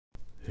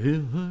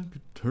If I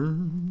could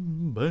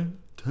turn back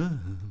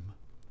time,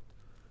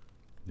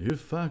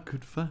 if I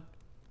could find...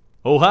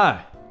 Oh,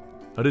 hi.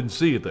 I didn't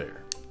see you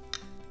there.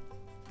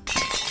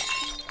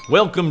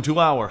 Welcome to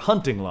our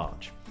hunting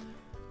lodge.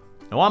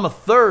 Now, I'm a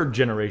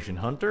third-generation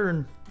hunter,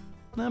 and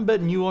I'm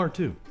betting you are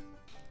too.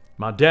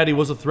 My daddy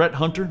was a threat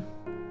hunter,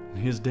 and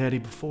his daddy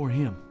before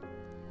him.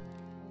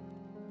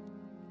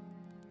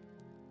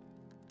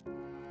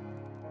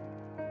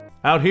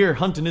 Out here,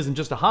 hunting isn't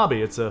just a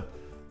hobby, it's a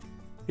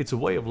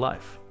way of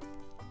life.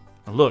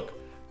 Now look,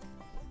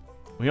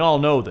 we all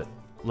know that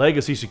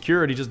legacy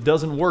security just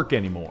doesn't work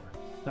anymore.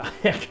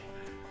 Heck,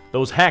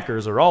 those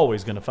hackers are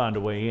always going to find a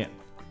way in.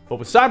 But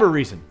with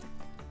Cybereason,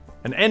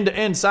 an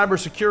end-to-end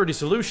cybersecurity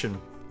solution,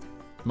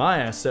 my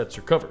assets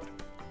are covered.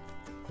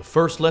 The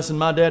first lesson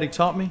my daddy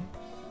taught me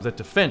was that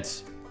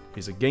defense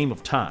is a game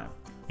of time.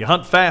 You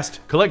hunt fast,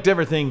 collect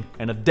everything,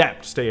 and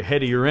adapt to stay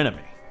ahead of your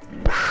enemy.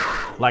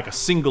 Like a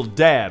single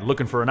dad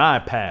looking for an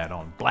iPad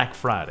on Black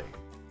Friday.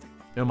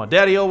 You know, my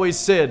daddy always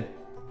said,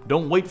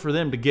 don't wait for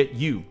them to get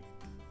you.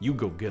 You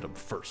go get them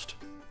first.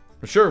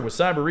 For sure, with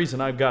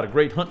Cybereason, I've got a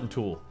great hunting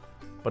tool.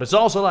 But it's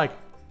also like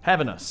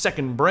having a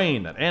second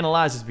brain that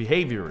analyzes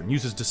behavior and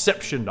uses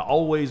deception to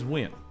always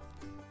win.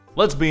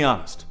 Let's be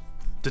honest.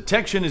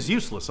 Detection is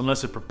useless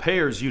unless it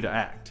prepares you to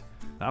act.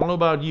 I don't know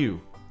about you,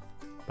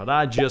 but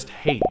I just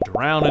hate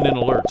drowning in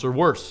alerts, or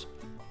worse,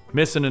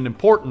 missing an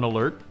important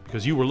alert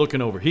because you were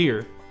looking over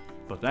here,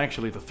 but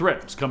actually the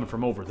threat was coming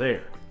from over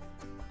there.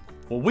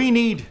 What we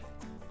need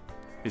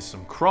is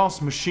some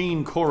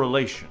cross-machine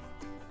correlation.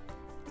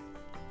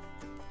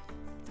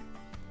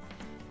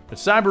 At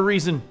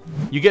Cybereason,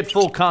 you get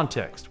full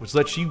context, which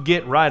lets you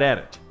get right at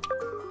it.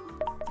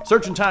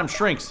 Searching time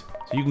shrinks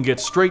so you can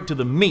get straight to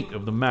the meat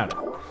of the matter.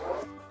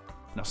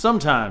 Now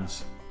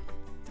sometimes,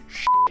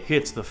 shit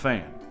hits the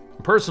fan.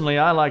 Personally,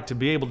 I like to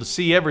be able to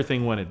see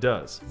everything when it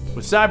does.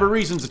 With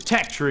Cybereason's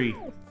attack tree,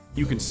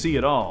 you can see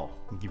it all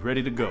and get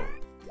ready to go.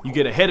 You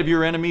get ahead of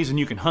your enemies and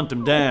you can hunt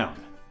them down.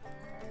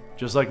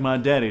 Just like my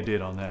daddy did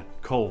on that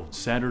cold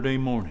Saturday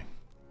morning.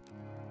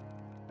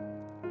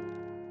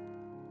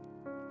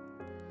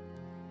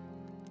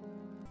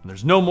 And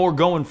there's no more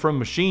going from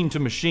machine to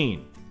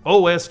machine,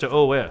 OS to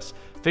OS,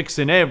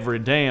 fixing every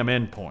damn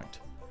endpoint.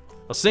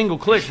 A single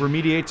click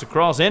remediates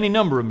across any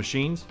number of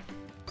machines.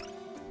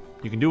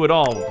 You can do it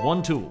all with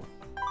one tool.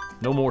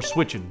 No more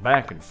switching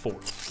back and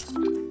forth.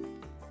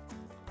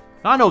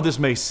 I know this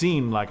may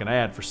seem like an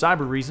ad for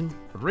Cybereason,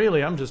 but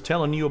really I'm just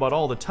telling you about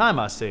all the time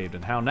I saved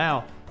and how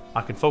now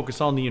I can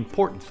focus on the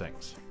important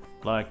things,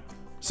 like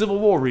Civil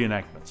War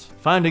reenactments,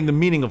 finding the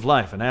meaning of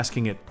life and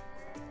asking it,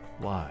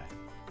 why?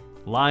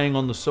 Lying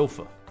on the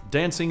sofa,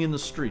 dancing in the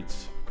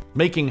streets,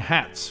 making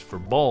hats for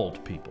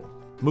bald people,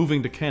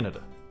 moving to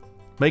Canada,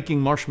 making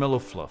marshmallow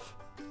fluff,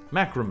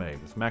 macrame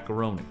with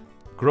macaroni,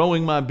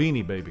 growing my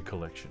Beanie Baby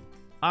collection,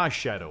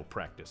 eyeshadow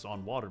practice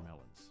on watermelon.